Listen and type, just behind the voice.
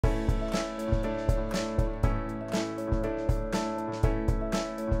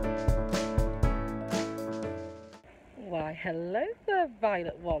Hello there,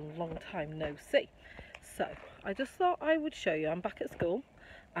 Violet One, long time no see. So I just thought I would show you, I'm back at school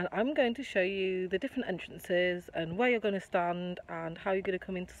and I'm going to show you the different entrances and where you're going to stand and how you're going to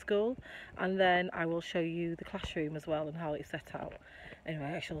come into school, and then I will show you the classroom as well and how it's set out.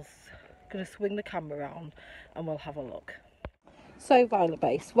 Anyway, I'm going to swing the camera around and we'll have a look. So Violet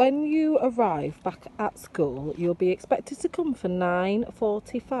Base, when you arrive back at school you'll be expected to come for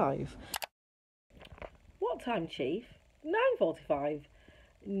 9:45. What time, Chief? 9:45?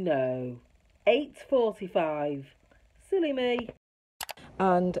 No, 8:45. Silly me.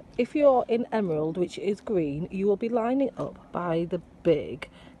 And if you're in Emerald, which is green, you will be lining up by the big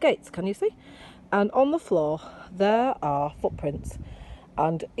gates, can you see? And on the floor there are footprints,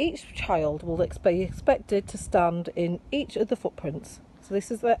 and each child will be expected to stand in each of the footprints. So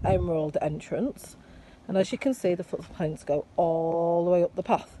this is the Emerald entrance, and as you can see the footprints go all the way up the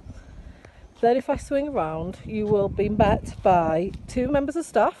path. Then if I swing around, you will be met by 2 members of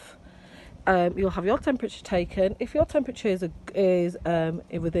staff. You'll have your temperature taken. If your temperature is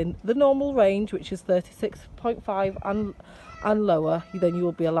within the normal range, which is 36.5 and lower, then you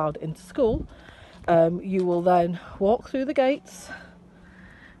will be allowed into school. You will then walk through the gates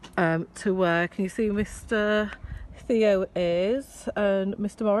to where, can you see Mr. Theo is and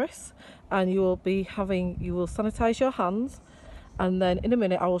Mr. Morris, and you will sanitize your hands. And then in a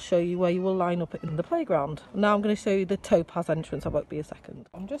minute I will show you where you will line up in the playground. Now I'm going to show you the Topaz entrance. I won't be a second.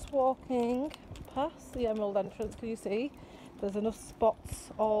 I'm just walking past the Emerald entrance. Can you see? There's enough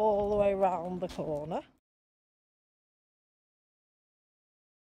spots all the way around the corner.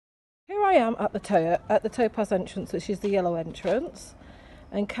 Here I am at the Topaz entrance, which is the yellow entrance.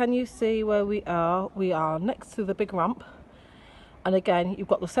 And can you see where we are? We are next to the big ramp. And again, you've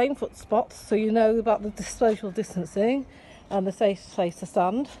got the same foot spots, so you know about the social distancing and the safe place to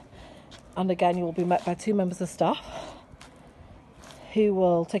stand. And again, you will be met by 2 members of staff who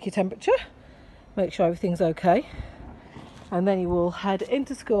will take your temperature, make sure everything's okay, and then you will head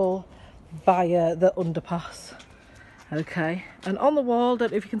into school via the underpass. Okay, and on the wall,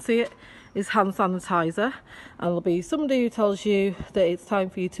 don't know if you can see it, is hand sanitizer, and there'll be somebody who tells you that it's time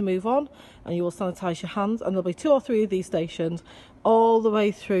for you to move on, and you will sanitize your hands, and there'll be 2 or 3 of these stations all the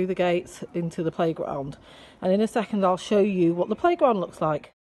way through the gates into the playground. And in a second I'll show you what the playground looks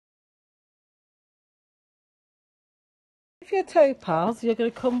like. If you're Topaz, you're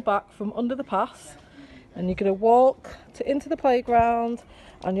going to come back from under the pass and you're going to walk into the playground,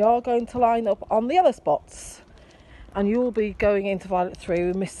 and you're going to line up on the other spots, and you will be going into Violet 3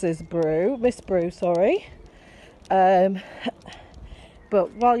 with Miss Brew, sorry. But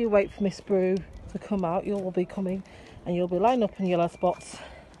while you wait for Miss Brew to come out, you'll be coming and you'll be lining up in yellow spots.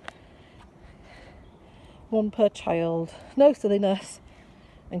 1 per child, no silliness,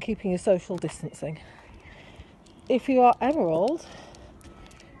 and keeping your social distancing. If you are Emerald,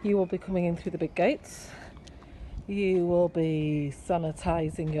 you will be coming in through the big gates. You will be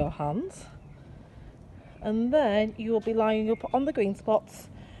sanitizing your hands, and then you will be lining up on the green spots,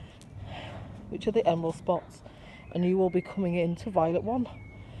 which are the Emerald spots, and you will be coming into Violet 1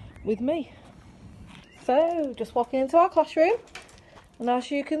 with me. So just walking into our classroom, and as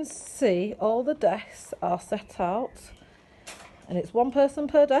you can see, all the desks are set out, and it's 1 person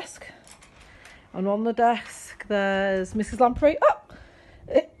per desk. And on the desk there's Mrs. Lamprey.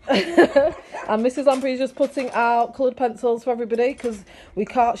 And Mrs. Lamprey is just putting out coloured pencils for everybody, because we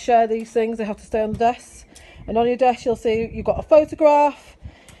can't share these things, they have to stay on the desks. And on your desk you'll see you've got a photograph,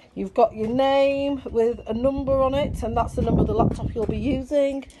 you've got your name with a number on it, and that's the number of the laptop you'll be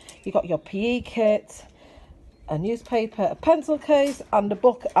using. You've got your PE kit, a newspaper, a pencil case, and a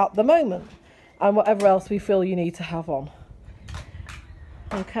book at the moment, and whatever else we feel you need to have on.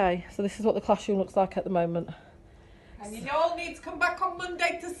 Okay, so this is what the classroom looks like at the moment. And you all need to come back on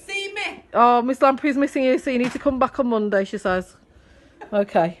Monday to see me. Oh, Miss Lamprey's missing you, so you need to come back on Monday, she says.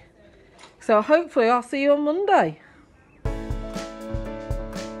 Okay, so hopefully I'll see you on Monday.